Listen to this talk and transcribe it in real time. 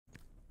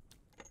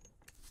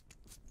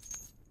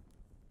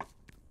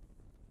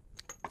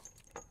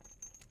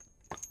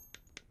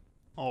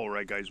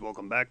Alright guys,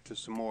 welcome back to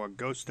some more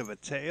Ghost of a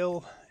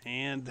Tale,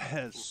 and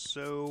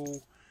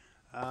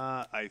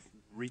I've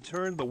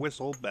returned the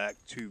whistle back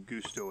to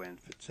Gusto and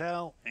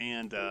Fatale,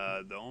 and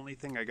the only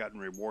thing I got in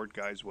reward,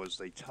 guys, was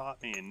they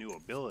taught me a new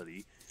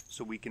ability,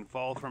 so we can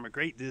fall from a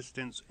great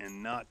distance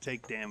and not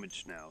take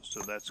damage now,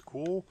 so that's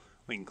cool.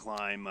 We can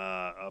climb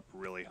up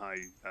really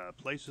high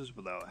places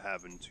without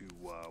having to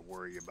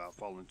worry about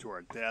falling to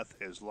our death,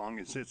 as long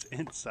as it's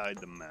inside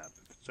the map.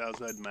 If it's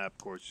outside the map, of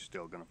course, you're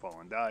still going to fall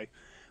and die.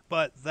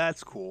 But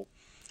that's cool.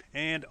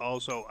 And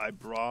also I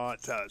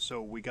brought,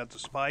 so we got the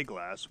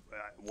spyglass.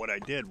 What I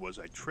did was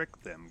I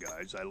tricked them,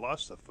 guys. I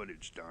lost the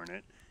footage, darn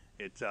it.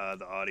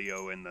 The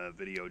audio and the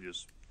video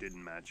just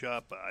didn't match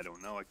up. I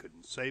don't know, I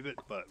couldn't save it.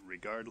 But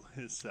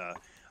regardless,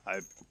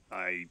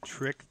 I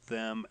tricked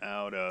them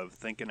out of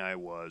thinking I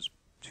was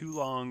too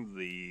long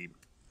the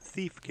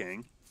Thief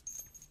King,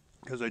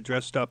 because I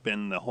dressed up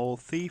in the whole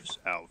thief's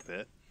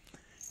outfit.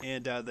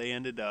 And they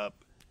ended up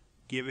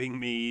giving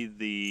me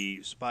the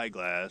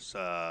spyglass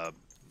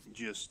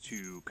just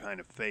to kind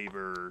of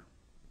favor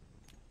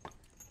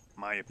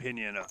my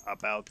opinion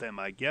about them,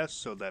 I guess,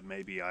 so that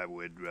maybe I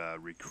would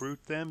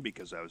recruit them,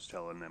 because I was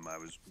telling them I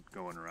was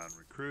going around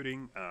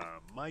recruiting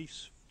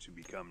mice to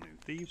become new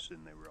thieves,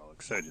 and they were all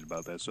excited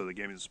about that. So they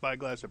gave me the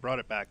spyglass. I brought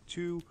it back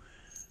to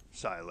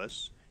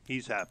Silas.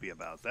 He's happy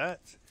about that.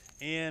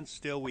 And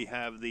still we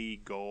have the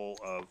goal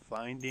of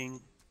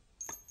finding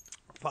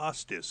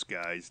Faustus,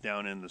 guys,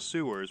 down in the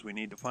sewers. We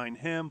need to find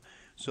him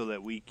so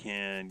that we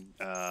can,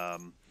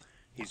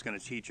 he's going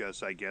to teach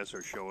us, I guess,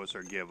 or show us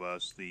or give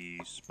us the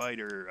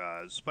spider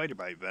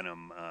bite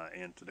venom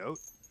antidote.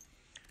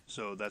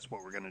 So that's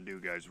what we're going to do,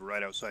 guys. We're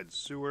right outside the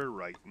sewer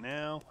right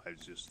now. I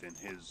was just in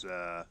his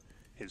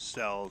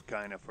cell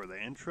kind of for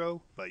the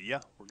intro. But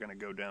yeah, we're going to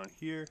go down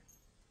here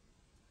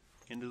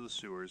into the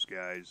sewers,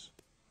 guys.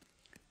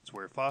 It's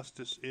where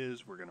Faustus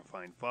is. We're going to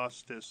find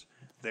Faustus.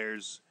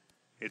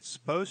 It's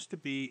supposed to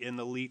be in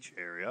the leech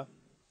area,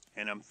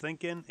 and I'm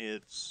thinking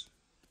it's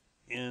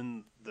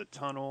in the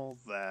tunnel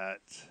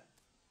that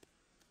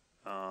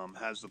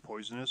has the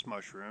poisonous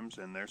mushrooms,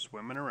 and they're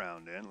swimming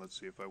around in. Let's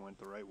see if I went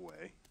the right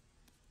way.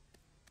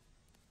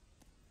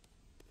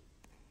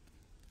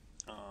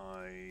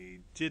 I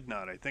did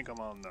not. I think I'm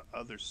on the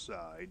other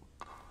side.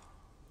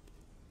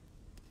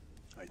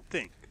 I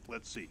think.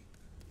 Let's see.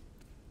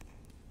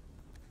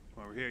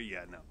 Over here?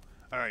 Yeah, no.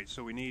 Alright,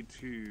 so we need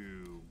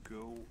to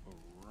go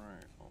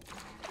around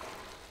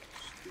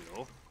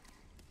still.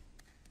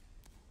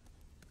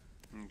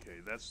 Okay,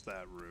 that's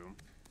that room.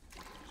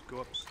 Let's go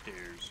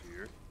upstairs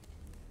here.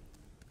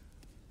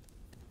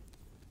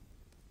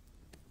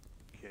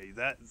 Okay,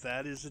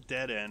 that is a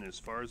dead end as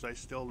far as I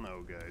still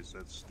know, guys.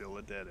 That's still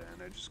a dead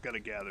end. I just got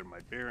to gather my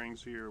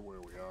bearings here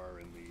where we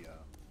are in the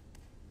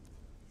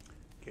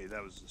okay,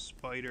 that was the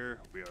spider.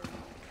 We already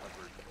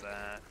covered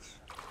that.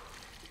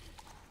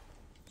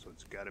 So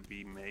it's got to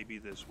be maybe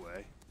this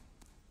way.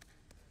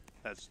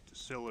 That's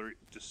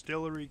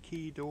distillery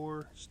key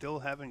door. Still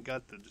haven't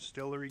got the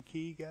distillery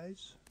key,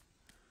 guys.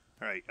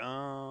 Alright,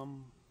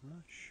 I'm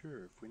not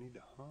sure if we need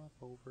to hop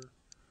over.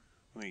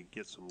 Let me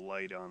get some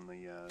light on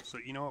the, so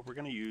you know what, we're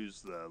going to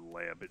use the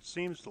lamp. It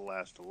seems to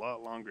last a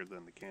lot longer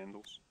than the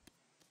candles.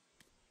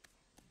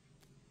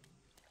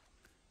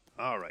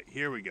 Alright,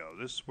 here we go.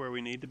 This is where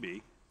we need to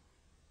be.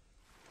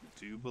 I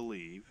do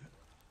believe.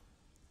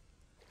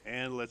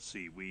 And let's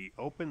see, we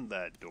opened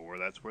that door.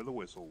 That's where the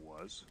whistle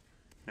was.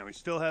 Now we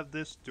still have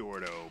this door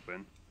to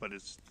open, but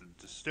it's the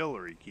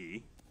distillery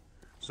key.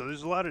 So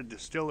there's a lot of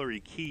distillery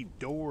key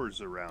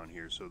doors around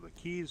here, so the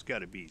key's got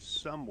to be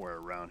somewhere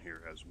around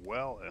here as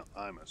well,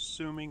 I'm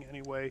assuming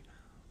anyway.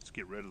 Let's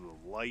get rid of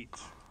the light.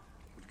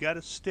 We've got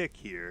a stick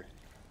here.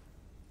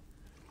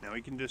 Now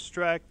we can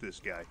distract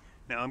this guy.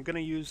 Now I'm going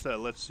to use the,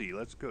 let's see,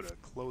 let's go to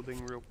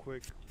clothing real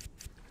quick.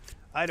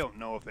 I don't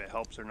know if it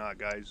helps or not,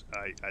 guys.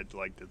 I'd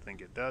like to think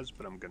it does,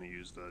 but I'm going to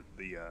use the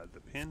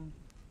pin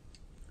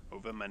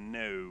over my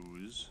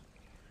nose,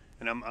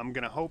 and I'm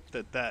gonna hope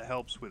that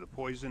helps with the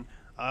poison.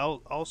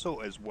 I'll also,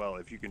 as well,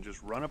 if you can just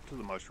run up to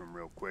the mushroom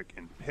real quick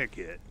and pick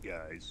it,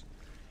 guys,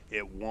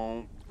 it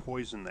won't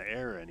poison the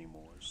air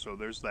anymore. So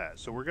there's that.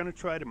 So we're gonna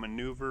try to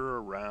maneuver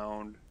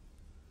around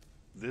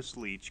this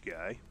leech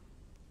guy.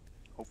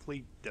 Hopefully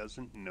he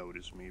doesn't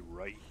notice me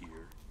right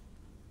here.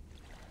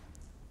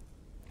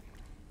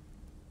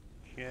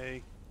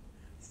 Okay,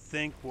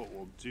 think what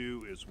we'll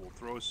do is we'll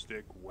throw a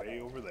stick way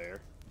over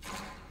there.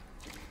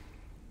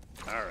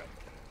 Alright,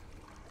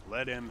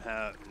 let him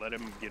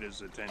get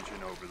his attention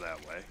over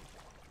that way.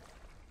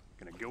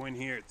 Gonna go in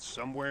here. It's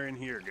somewhere in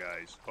here,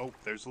 guys. Oh,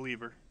 there's a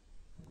lever.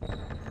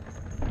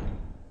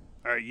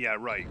 Alright, yeah,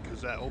 right,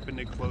 because that opened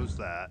and closed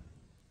that.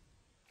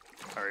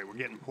 Alright, we're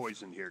getting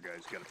poisoned here,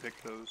 guys. Gotta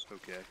pick those.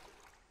 Okay.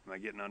 Am I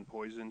getting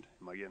unpoisoned?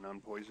 Am I getting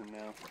unpoisoned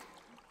now?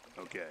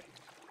 Okay.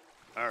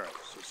 Alright,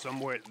 so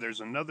somewhere,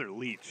 there's another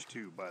leech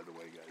too, by the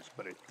way, guys,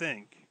 but I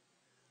think,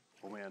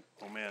 oh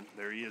man,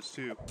 there he is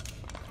too.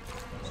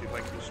 See if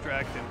I can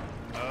distract him.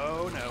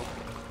 Oh no.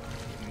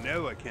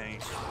 I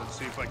can't. Let's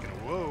see if I can,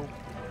 whoa.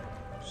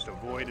 Just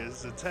avoid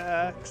his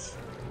attacks.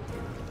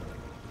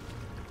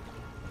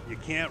 You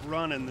can't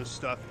run in this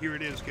stuff. Here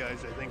it is,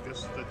 guys. I think this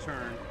is the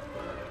turn.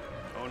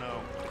 Oh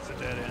no, it's a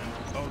dead end.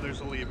 Oh, there's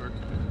a lever.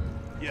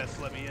 Yes,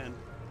 let me in.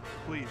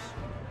 Please.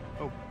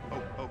 Oh,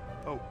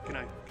 can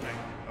I?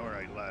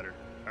 Alright, ladder.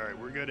 Alright,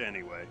 we're good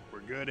anyway. We're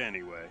good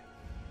anyway.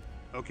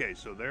 Okay,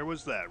 so there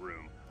was that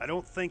room. I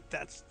don't think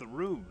that's the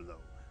room,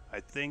 though. I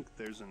think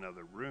there's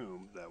another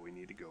room that we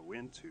need to go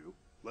into.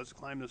 Let's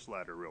climb this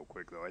ladder real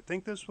quick, though. I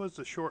think this was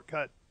the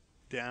shortcut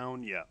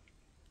down. Yeah.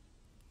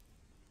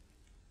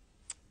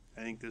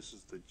 I think this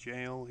is the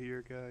jail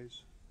here,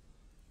 guys.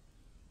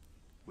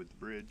 With the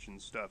bridge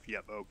and stuff.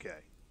 Yep, okay.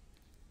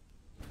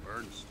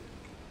 Burn stick.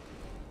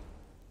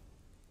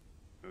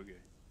 Okay.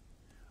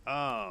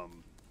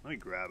 Let me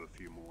grab a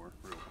few more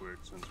real quick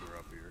since we're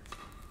up here.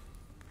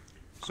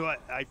 So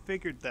I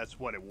figured that's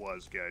what it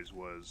was, guys,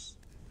 was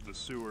the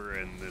sewer,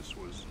 and this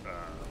was,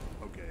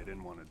 okay, I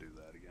didn't want to do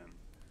that again.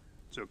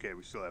 It's okay,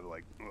 we still have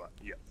like,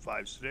 yeah,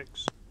 5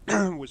 sticks.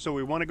 So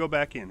we want to go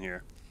back in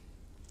here.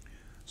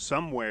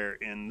 Somewhere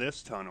in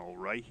this tunnel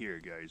right here,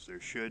 guys,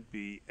 there should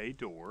be a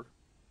door.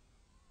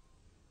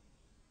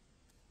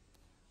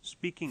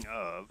 Speaking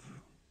of,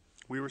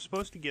 we were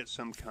supposed to get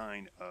some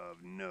kind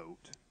of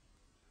note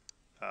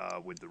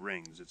with the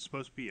rings. It's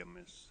supposed to be a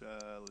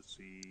let's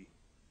see,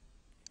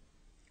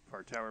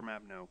 Far Tower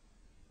map, no.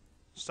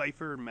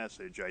 Cipher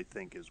message, I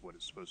think, is what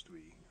it's supposed to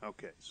be.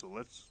 Okay, so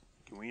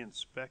can we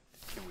inspect?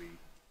 Can we?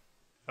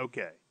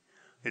 Okay.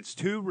 It's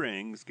 2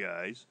 rings,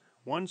 guys.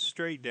 One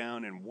straight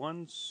down and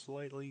one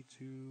slightly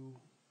to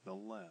the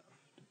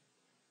left.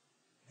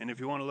 And if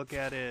you want to look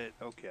at it,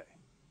 okay.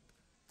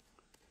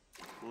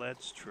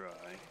 Let's try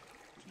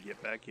to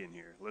get back in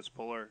here. Let's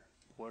pull our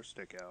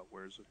stick out.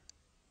 Where's it?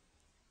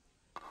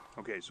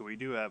 Okay, so we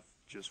do have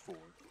just 4.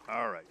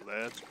 Alright,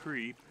 let's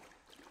creep.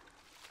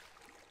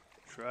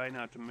 Try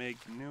not to make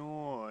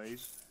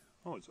noise.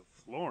 Oh, it's a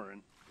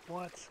florin.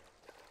 What?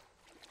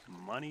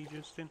 Money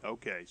just in?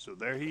 Okay, so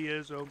there he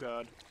is. Oh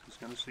god. He's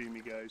gonna see me,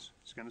 guys.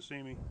 He's gonna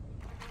see me.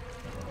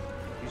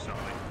 He saw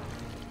me.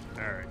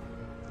 Alright.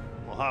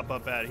 We'll hop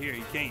up out of here.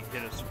 He can't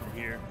hit us from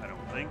here, I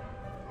don't think.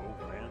 Oh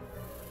man.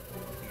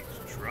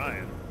 He's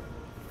trying.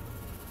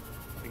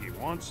 I think he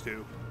wants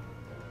to.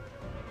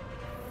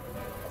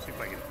 Let's see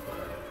if I can.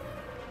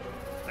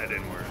 That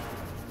didn't work.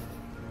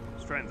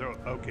 Let's try and throw it.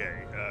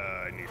 Okay,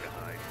 I need to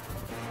hide.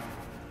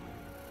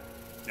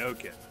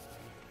 Okay.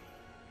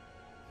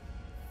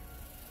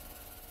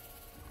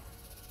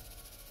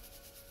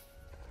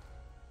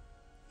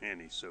 Man,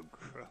 he's so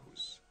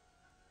gross.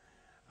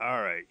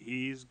 Alright,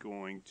 he's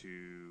going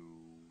to...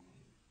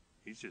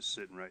 He's just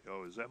sitting right...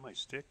 Oh, is that my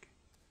stick?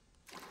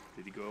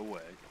 Did he go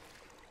away?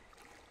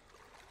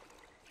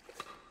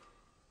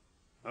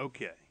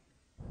 Okay.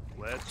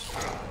 Let's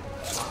try.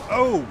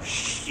 Oh,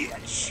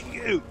 shit,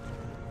 shoot!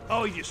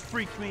 Oh, he just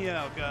freaked me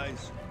out,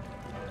 guys.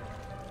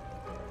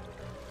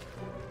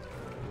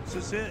 Is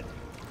this it?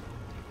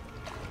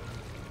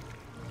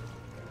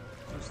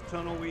 This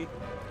tunnel we...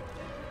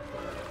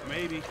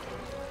 Maybe.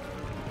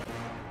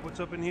 What's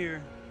up in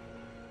here?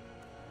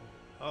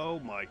 Oh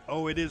my...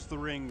 Oh, it is the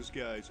rings,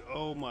 guys.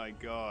 Oh my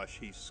gosh,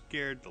 he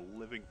scared the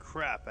living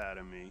crap out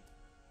of me.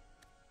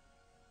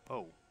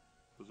 Oh.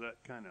 Was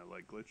that kind of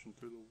like glitching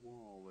through the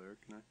wall there?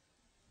 Can I...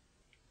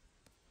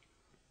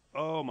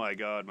 Oh my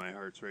god, my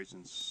heart's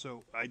racing.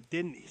 So, I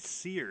didn't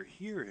see or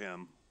hear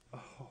him.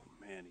 Oh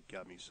man, he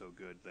got me so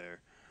good there.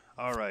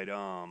 Alright,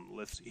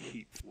 let's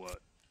eat what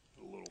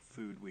little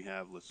food we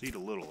have. Let's eat a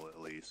little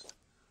at least.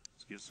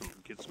 Let's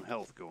get some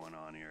health going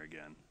on here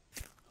again.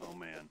 Oh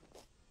man.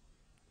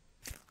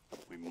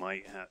 We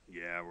might have...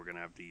 Yeah, we're gonna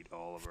have to eat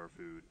all of our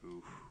food.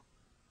 Oof.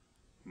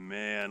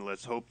 Man,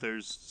 let's hope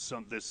there's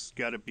some... This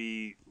gotta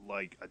be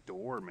like a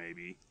door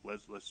maybe.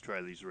 Let's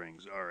try these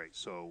rings. Alright,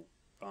 so...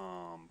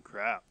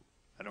 crap.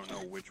 I don't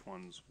know which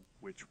one's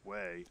which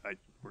way.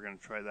 We're gonna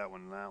try that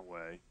one that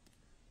way.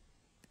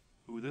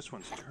 Ooh, this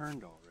one's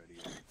turned already,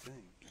 I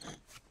think.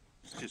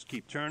 Let's just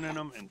keep turning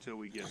them until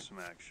we get some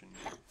action.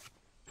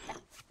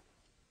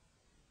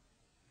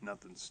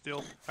 Nothing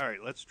still.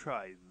 Alright, let's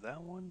try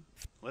that one.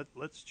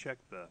 Let's check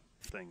the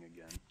thing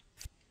again.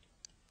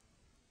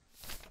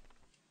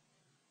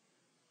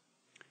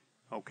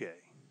 Okay.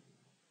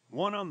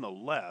 One on the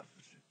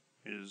left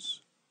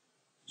is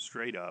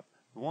straight up.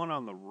 The one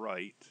on the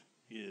right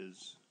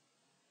is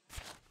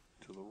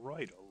to the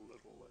right a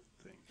little,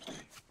 I think.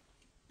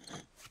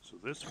 So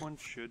this one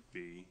should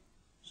be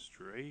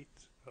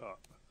straight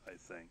up, I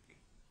think.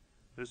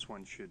 This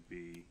one should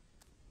be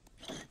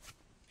to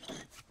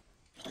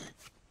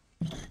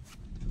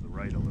the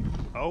right a little.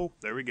 Oh,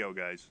 there we go,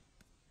 guys.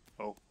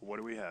 Oh, what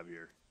do we have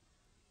here?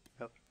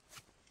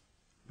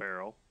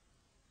 Barrel.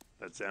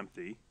 That's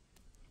empty.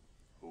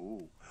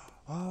 Ooh.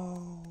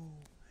 Oh,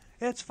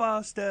 it's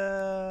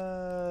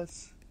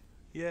Faustus!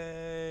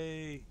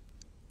 Yay!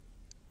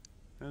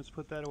 Let's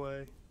put that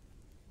away.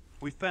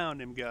 We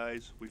found him,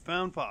 guys. We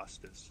found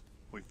Faustus.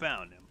 We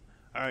found him.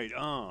 Alright,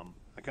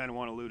 I kind of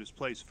want to loot his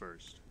place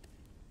first.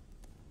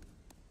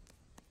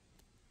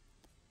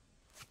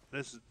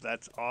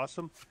 That's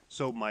awesome.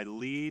 So my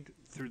lead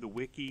through the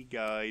wiki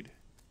guide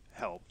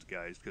helped,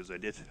 guys, because I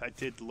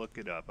did look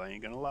it up. I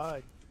ain't gonna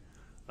lie.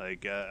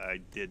 Like I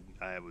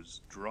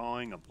was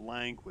drawing a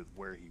blank with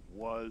where he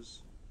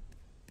was,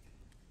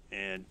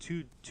 and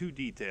too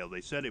detailed.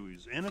 They said he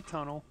was in a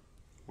tunnel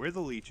where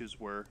the leeches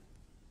were.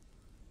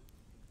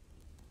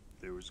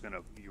 You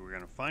were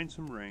gonna find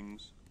some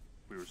rings.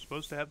 We were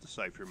supposed to have the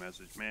cipher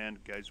message. Man,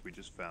 guys, we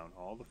just found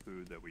all the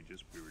food that we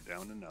were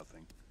down to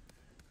nothing.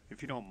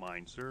 If you don't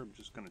mind, sir, I'm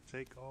just gonna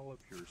take all of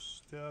your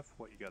stuff.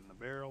 What you got in the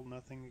barrel?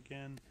 Nothing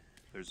again.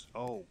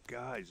 Oh,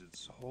 guys,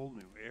 it's a whole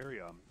new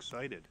area. I'm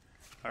excited.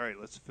 All right,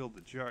 let's fill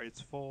the jar. It's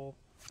full.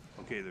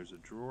 Okay, there's a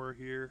drawer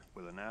here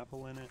with an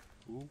apple in it.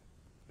 Ooh,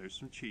 there's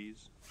some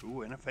cheese.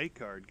 Ooh, and a fake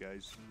card,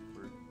 guys.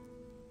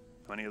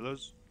 How many of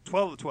those?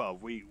 12 of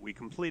 12. We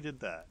completed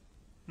that.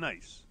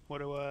 Nice. What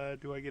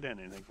do I get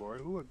anything for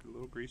it? Ooh, a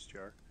little grease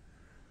jar.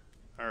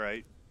 All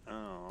right.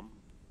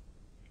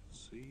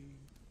 Let's see.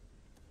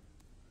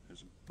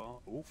 There's a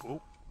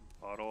bottle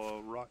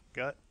of rock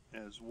gut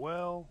as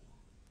well.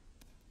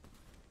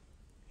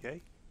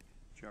 Okay.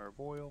 Jar of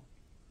oil.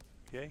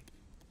 Okay.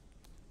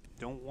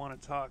 Don't want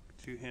to talk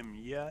to him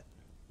yet.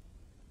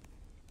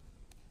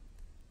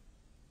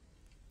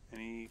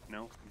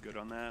 No, I'm good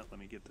on that. Let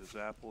me get this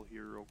apple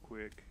here real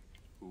quick.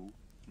 Ooh,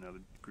 another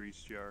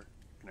grease jar.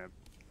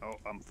 Oh,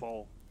 I'm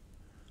full.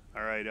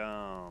 Alright,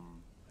 I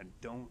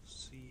don't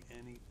see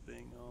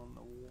anything on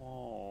the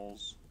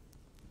walls.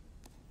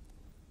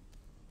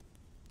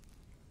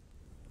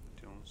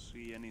 Don't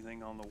see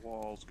anything on the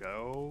walls.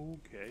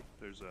 Okay,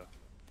 there's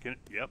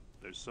yep,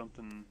 there's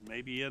something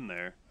maybe in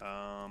there.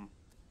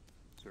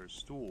 Is there a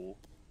stool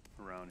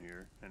around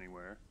here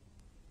anywhere?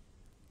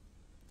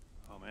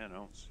 Oh man, I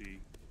don't see.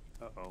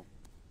 Uh-oh.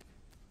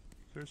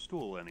 Is there a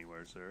stool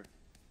anywhere, sir?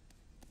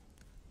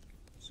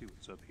 Let's see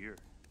what's up here.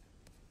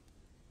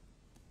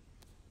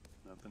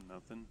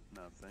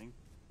 Nothing.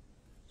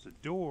 There's a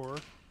door.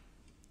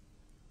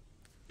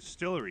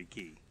 Distillery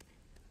key.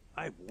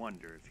 I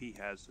wonder if he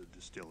has the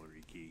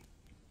distillery key.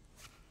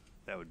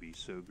 That would be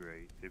so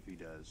great if he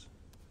does.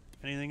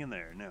 Anything in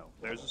there? No.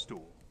 There's a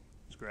stool.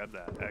 Let's grab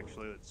that.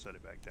 Actually, let's set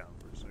it back down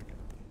for a second.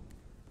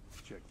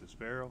 Check this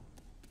barrel.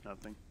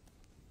 Nothing.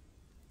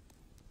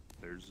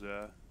 There's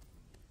oh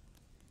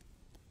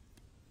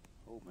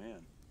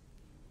man.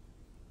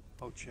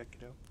 Oh, check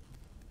it out.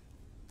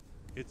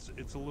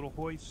 It's a little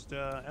hoist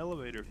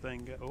elevator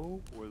thing.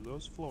 Oh, were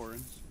those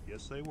florins?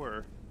 Yes, they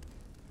were.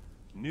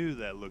 Knew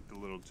that looked a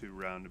little too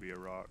round to be a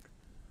rock.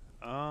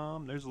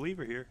 There's a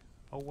lever here.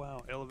 Oh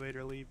wow,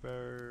 elevator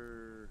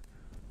lever.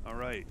 All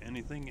right.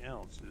 Anything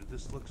else?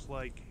 This looks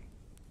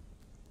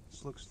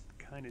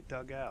kind of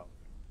dug out.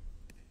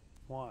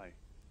 Why?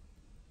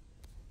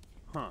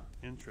 Huh?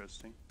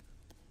 Interesting.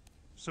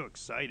 So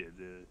excited.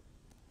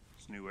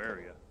 This new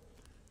area.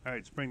 All right,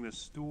 let's bring this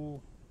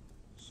stool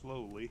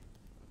slowly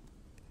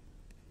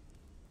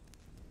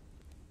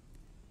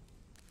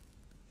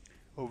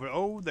over.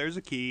 Oh, there's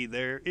a key.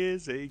 There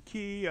is a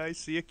key. I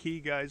see a key,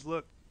 guys.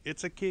 Look,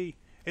 it's a key.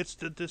 It's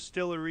the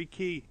distillery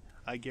key.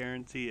 I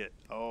guarantee it.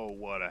 Oh,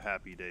 what a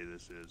happy day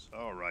this is.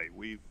 All right,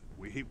 we've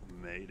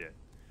made it.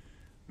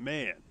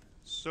 Man,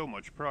 so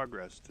much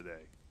progress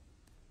today.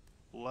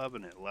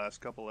 Loving it. Last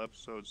couple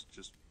episodes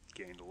just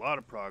gained a lot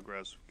of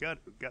progress. We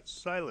got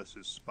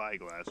Silas's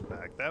spyglass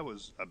back. That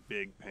was a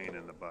big pain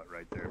in the butt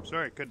right there. I'm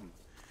sorry I couldn't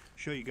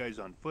show you guys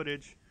on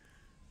footage.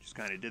 Just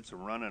kind of did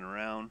some running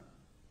around.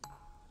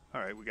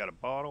 All right, we got a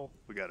bottle.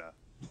 We got a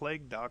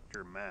Plague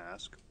Doctor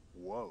mask.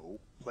 Whoa.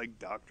 Plague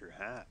Doctor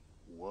hat.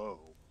 Whoa.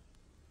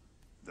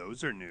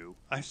 Those are new.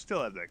 I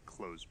still have that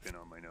clothespin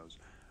on my nose.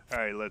 All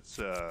right, let's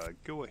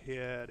go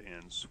ahead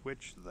and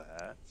switch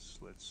that.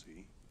 Let's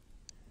see.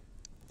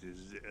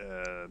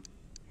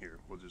 Here,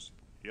 we'll just,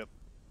 yep.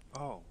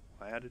 Oh,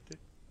 I added it.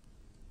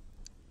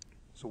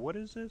 So what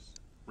is this?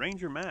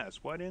 Ranger mask.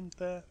 Why didn't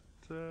that,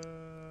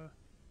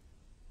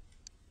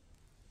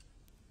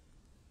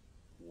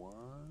 what?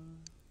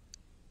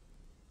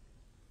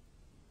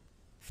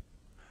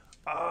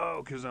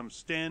 Oh, because I'm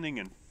standing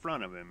in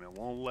front of him. It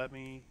won't let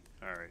me.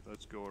 All right,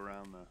 let's go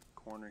around the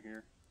corner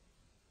here.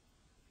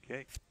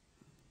 Okay.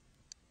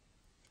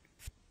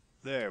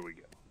 There we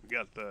go. We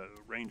got the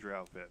ranger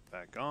outfit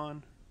back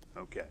on.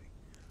 Okay.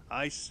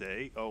 I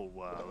say,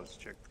 let's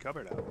check the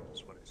cupboard out.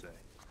 That's what I say.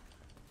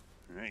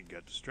 All right,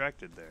 got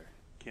distracted there.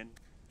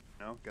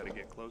 No, got to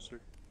get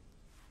closer.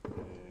 How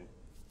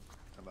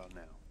about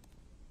now?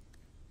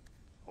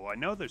 Oh, I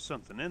know there's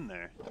something in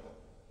there.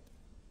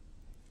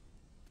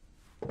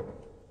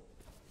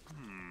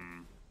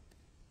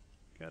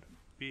 Gotta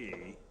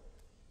be.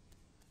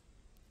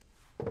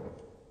 All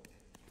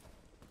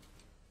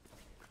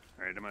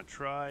right, I'm gonna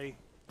try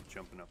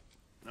jumping up.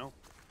 No.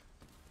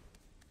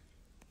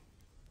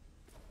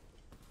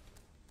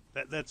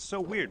 That's so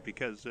weird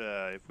because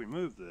if we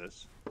move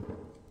this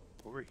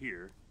over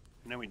here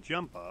and then we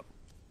jump up,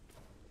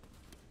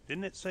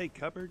 didn't it say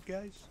cupboard,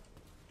 guys?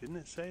 Didn't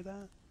it say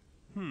that?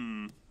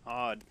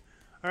 Odd.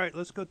 All right,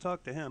 let's go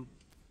talk to him.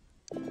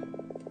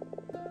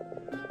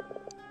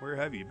 Where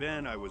have you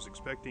been? I was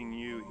expecting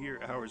you here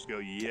hours ago.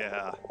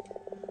 Yeah.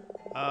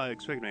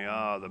 Expect me.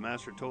 The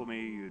master told me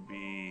you'd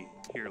be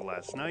here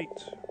last night.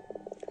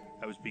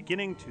 I was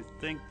beginning to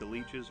think the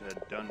leeches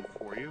had done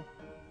for you.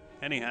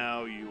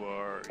 Anyhow,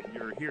 you're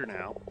here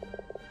now.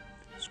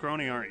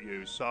 Scrawny, aren't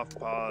you? Soft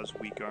paws,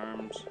 weak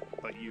arms,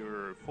 but you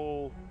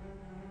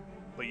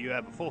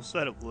have a full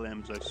set of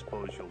limbs, I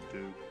suppose you'll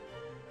do.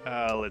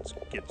 Let's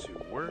get to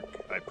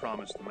work. I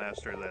promised the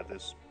master that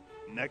this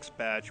next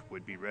batch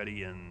would be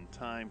ready in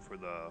time for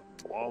the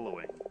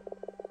wallowing.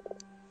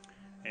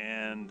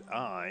 And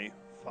I,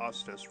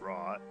 Faustus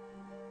Rot,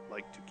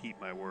 like to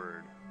keep my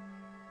word.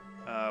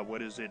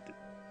 What is it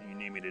you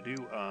need me to do?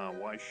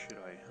 Why should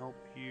I help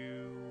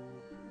you?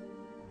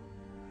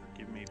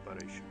 Forgive me,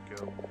 but I should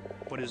go.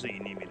 What is it you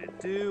need me to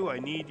do? I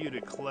need you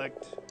to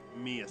collect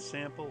me a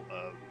sample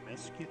of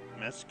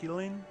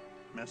mesculum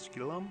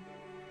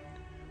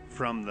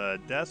from the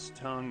death's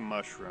tongue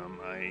mushroom.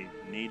 I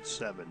need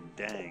 7.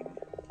 Dang.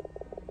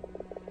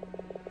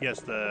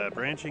 Yes, the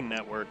branching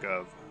network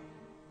of...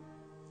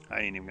 I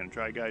ain't even gonna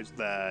try, guys.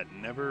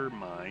 Never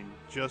mind.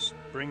 Just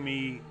bring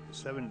me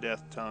 7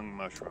 death tongue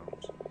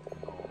mushrooms.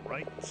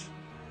 Alright.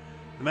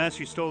 The mask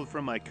you stole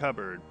from my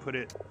cupboard. Put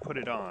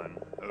it on.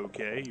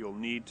 Okay, you'll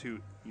need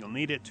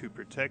it to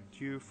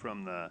protect you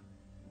from the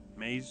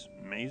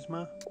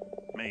Mazma?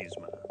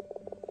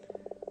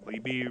 Will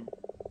you be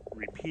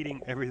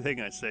repeating everything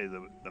I say?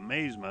 The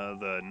Mazma,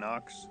 the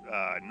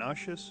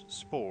noxious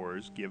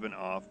spores given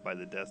off by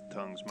the death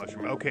tongue's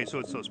mushroom. Okay, so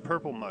it's those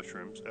purple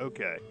mushrooms.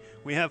 Okay.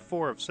 We have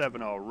 4 of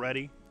 7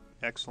 already.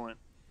 Excellent.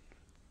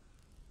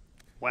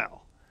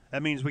 Wow.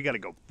 That means we gotta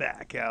go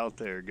back out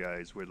there,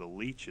 guys, where the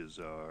leeches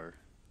are.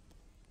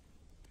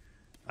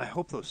 I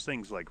hope those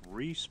things, like,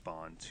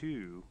 respawn,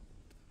 too,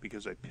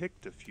 because I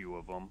picked a few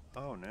of them.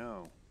 Oh,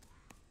 no.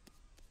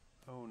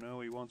 Oh, no,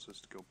 he wants us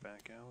to go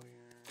back out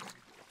here.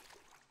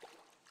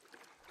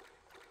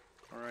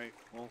 Alright,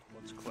 well,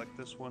 let's collect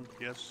this one.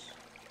 Yes,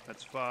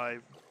 that's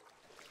 5.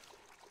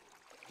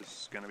 This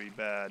is gonna be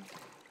bad.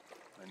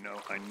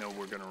 I know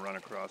we're gonna run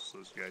across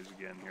those guys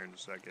again here in a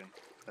second.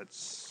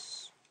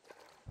 That's...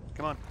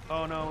 Come on.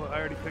 Oh, no, I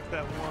already picked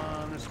that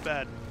one. This is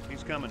bad.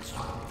 He's coming.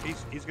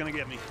 He's gonna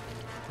get me.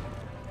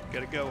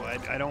 Gotta go.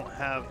 I don't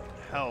have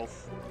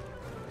health.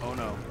 Oh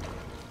no.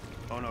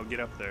 Oh no, get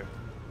up there.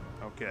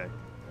 Okay.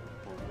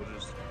 We'll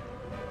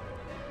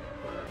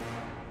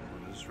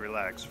just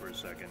relax for a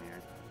second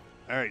here.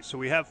 Alright, so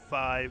we have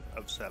 5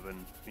 of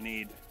 7. We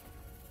need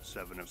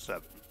 7 of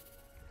 7.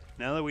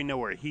 Now that we know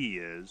where he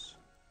is...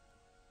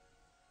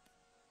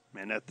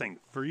 Man, that thing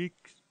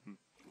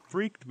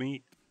freaked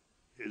me.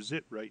 Is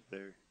it right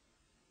there?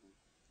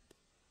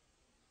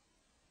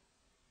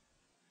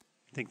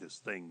 I think this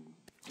thing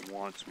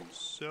wants me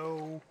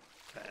so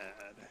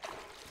bad.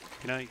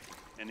 Can I...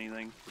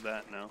 anything for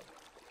that? No.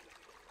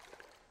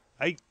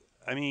 I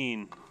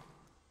mean...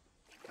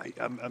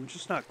 I'm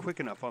just not quick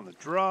enough on the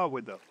draw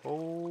with the...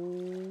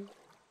 Oh...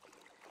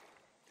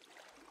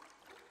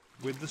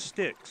 With the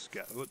sticks.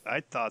 I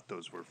thought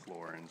those were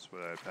Florins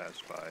when I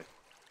passed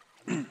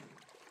by.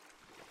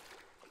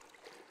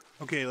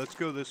 Okay, let's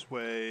go this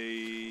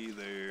way.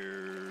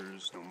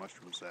 There's no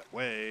mushrooms that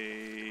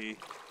way.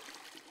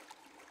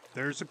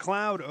 There's a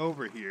cloud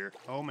over here.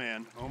 Oh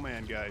man,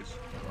 guys.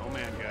 Oh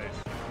man, guys.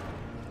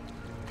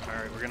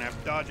 Alright, we're gonna have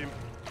to dodge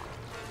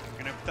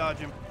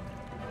him.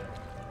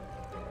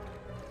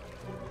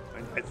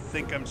 I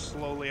think I'm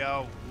slowly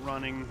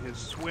outrunning his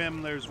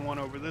swim. There's one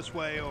over this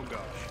way. Oh gosh.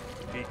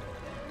 He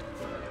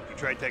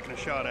tried taking a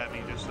shot at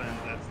me just then.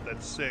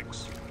 That's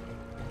 6.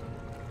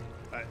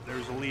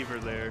 There's a lever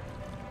there.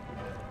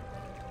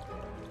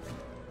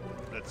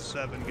 That's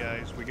 7,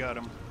 guys. We got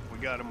him. We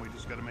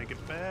just gotta make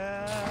it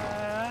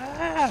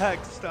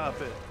back.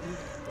 Stop it.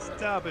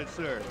 Stop it,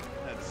 sir.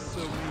 That's so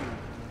mean.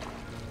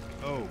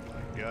 Oh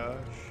my gosh.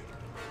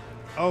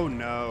 Oh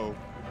no.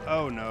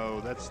 Oh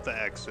no. That's the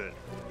exit.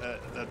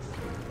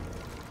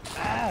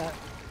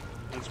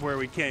 That's where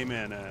we came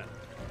in at.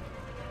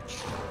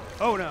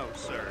 Oh no,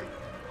 sorry.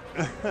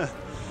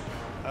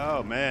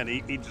 Oh man,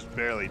 he just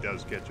barely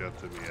does catch up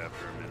to me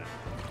after a minute.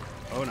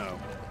 Oh no.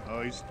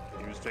 Oh, he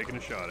was taking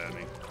a shot at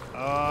me.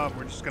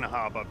 We're just gonna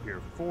hop up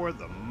here for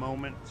the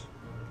moment.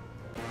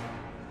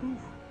 Whew.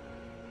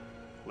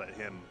 Let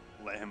him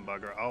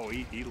bugger. Oh,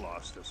 he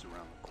lost us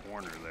around the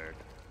corner there.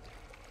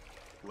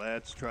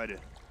 Let's try to...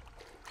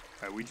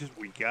 Alright,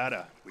 we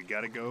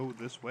gotta go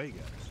this way,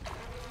 guys.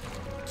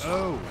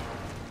 Oh!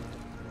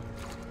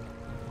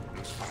 It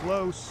was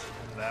close.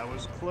 That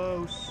was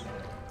close.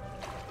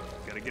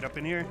 Gotta get up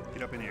in here.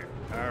 Get up in here.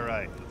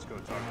 Alright, let's go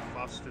talk to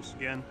Faustus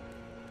again.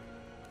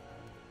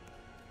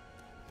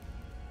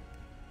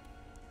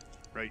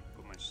 Right,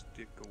 put my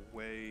stick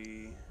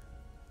away.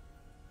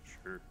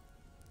 Sure.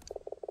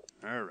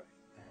 Alright.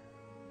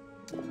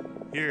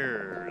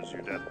 Here's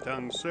your death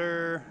tongue,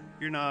 sir.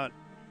 You're not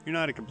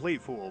a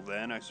complete fool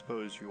then. I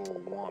suppose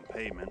you'll want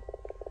payment.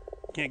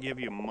 Can't give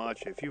you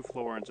much, a few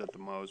florins at the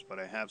most, but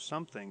I have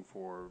something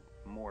far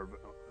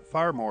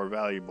more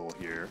valuable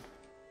here.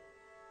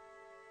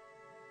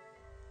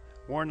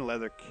 Worn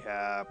leather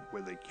cap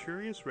with a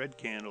curious red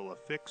candle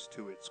affixed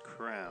to its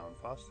crown.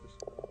 Faustus.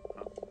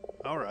 Oh.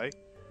 Alright.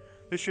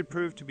 This should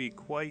prove to be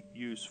quite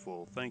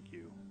useful. Thank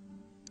you.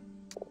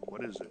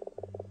 What is it?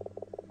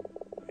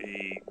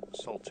 A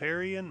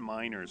Saltarian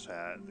miner's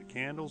hat. The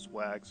candle's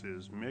wax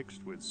is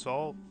mixed with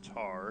salt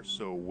tar,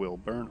 so will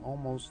burn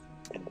almost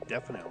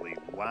indefinitely.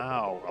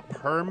 Wow, a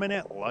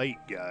permanent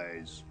light,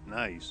 guys.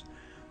 Nice.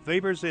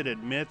 Vapors it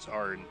emits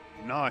are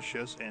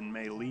nauseous and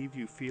may leave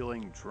you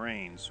feeling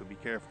drained, so be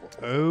careful.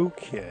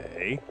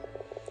 Okay.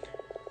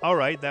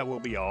 Alright, that will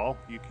be all.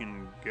 You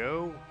can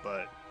go,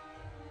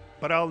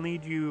 but I'll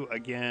need you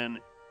again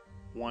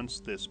once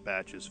this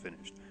batch is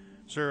finished.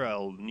 Sir,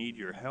 I'll need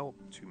your help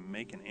to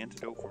make an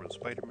antidote for the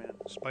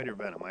spider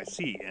venom. I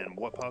see, and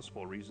what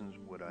possible reasons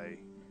would I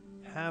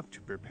have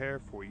to prepare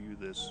for you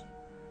this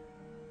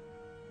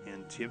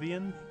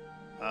Antivian?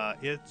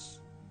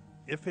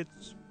 If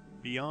it's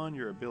beyond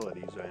your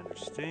abilities, I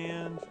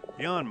understand.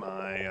 Beyond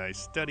I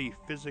study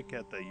physics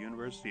at the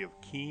University of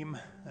Keem,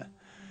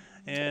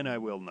 and I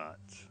will not.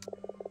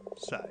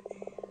 Sigh.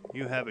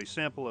 You have a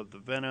sample of the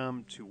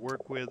venom to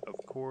work with,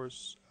 of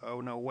course. Oh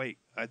no, wait,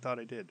 I thought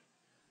I did.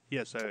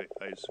 Yes, I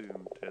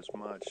assumed as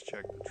much.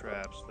 Check the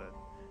traps that...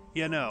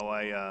 Yeah, no,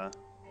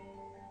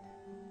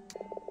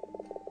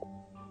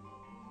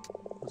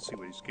 let's see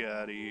what he's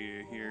got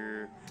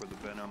here for the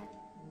venom.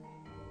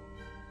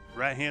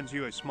 Rat hands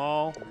you a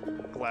small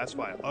glass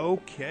vial.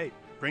 Okay.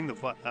 Bring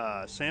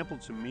the sample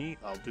to me.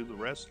 I'll do the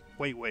rest.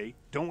 Wait.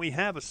 Don't we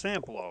have a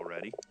sample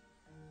already?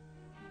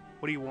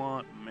 What do you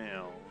want,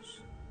 males?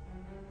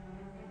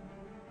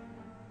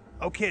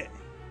 Okay.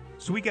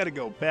 So we got to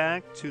go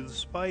back to the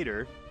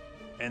spider.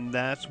 And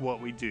that's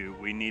what we do.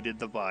 We needed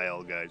the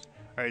vial, guys.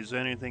 Alright, is there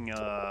anything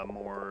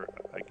more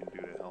I can do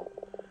to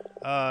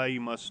help?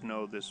 You must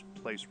know this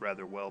place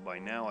rather well by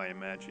now, I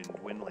imagine.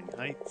 Dwindling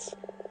Heights.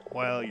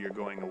 While you're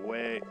going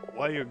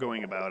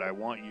about, I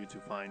want you to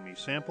find me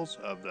samples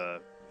of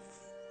the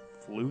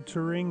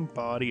fluttering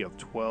body of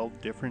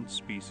 12 different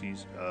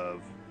species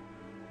of...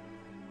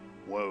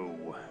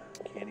 Whoa.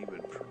 Can't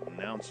even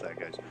pronounce that,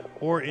 guys.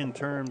 Or in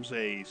terms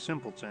a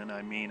simpleton,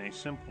 I mean a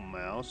simple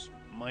mouse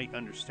might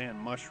understand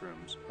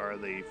mushrooms. Are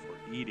they for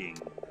eating?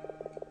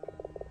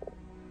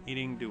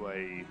 Eating, do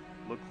I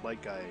look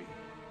like I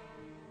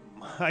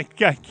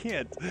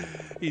can't.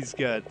 He's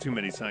got too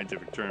many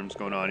scientific terms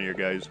going on here,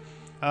 guys.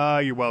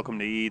 You're welcome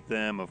to eat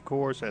them, of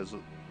course, as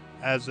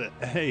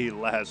a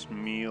last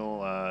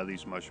meal.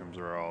 These mushrooms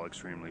are all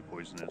extremely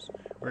poisonous.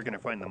 Where can I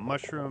find the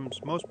mushrooms?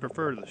 Most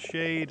prefer the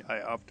shade.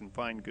 I often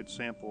find good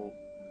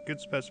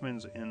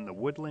specimens in the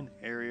woodland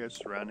area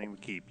surrounding the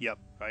keep. Yep,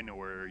 I know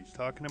where he's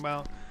talking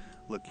about.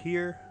 Look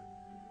here.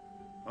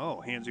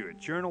 Oh, hands you a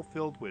journal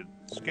filled with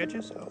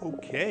sketches?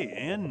 Okay,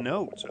 and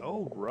notes.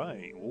 Oh,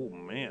 right. Oh,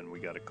 man, we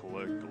got to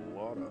collect a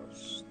lot of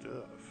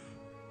stuff.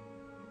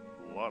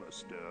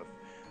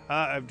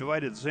 I've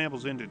divided the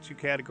samples into two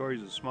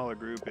categories. The smaller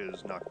group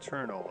is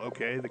nocturnal.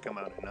 Okay, they come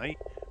out at night,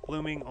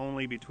 blooming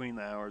only between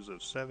the hours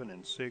of 7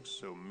 and 6,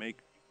 so make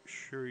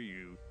sure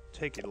you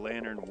take a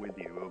lantern with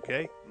you,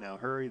 okay? Now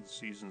hurry, the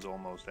season's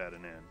almost at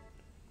an end.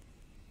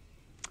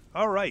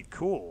 Alright,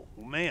 cool.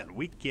 Well, man,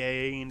 we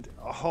gained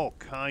all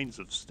kinds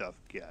of stuff,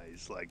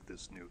 guys, like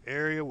this new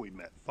area. We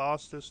met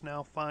Faustus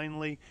now,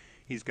 finally.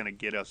 He's going to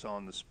get us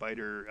on the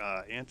spider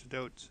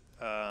antidote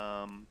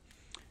as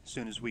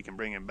soon as we can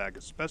bring him back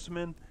a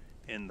specimen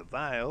in the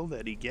vial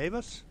that he gave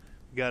us.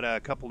 We got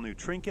a couple new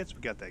trinkets. We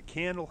got that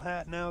candle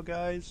hat now,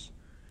 guys.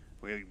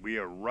 We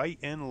are right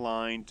in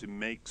line to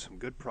make some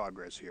good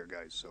progress here,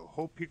 guys. So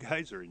hope you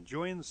guys are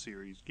enjoying the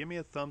series. Give me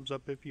a thumbs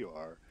up if you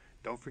are.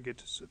 Don't forget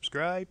to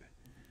subscribe.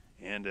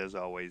 And as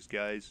always,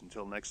 guys,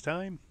 until next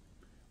time,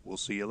 we'll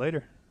see you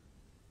later.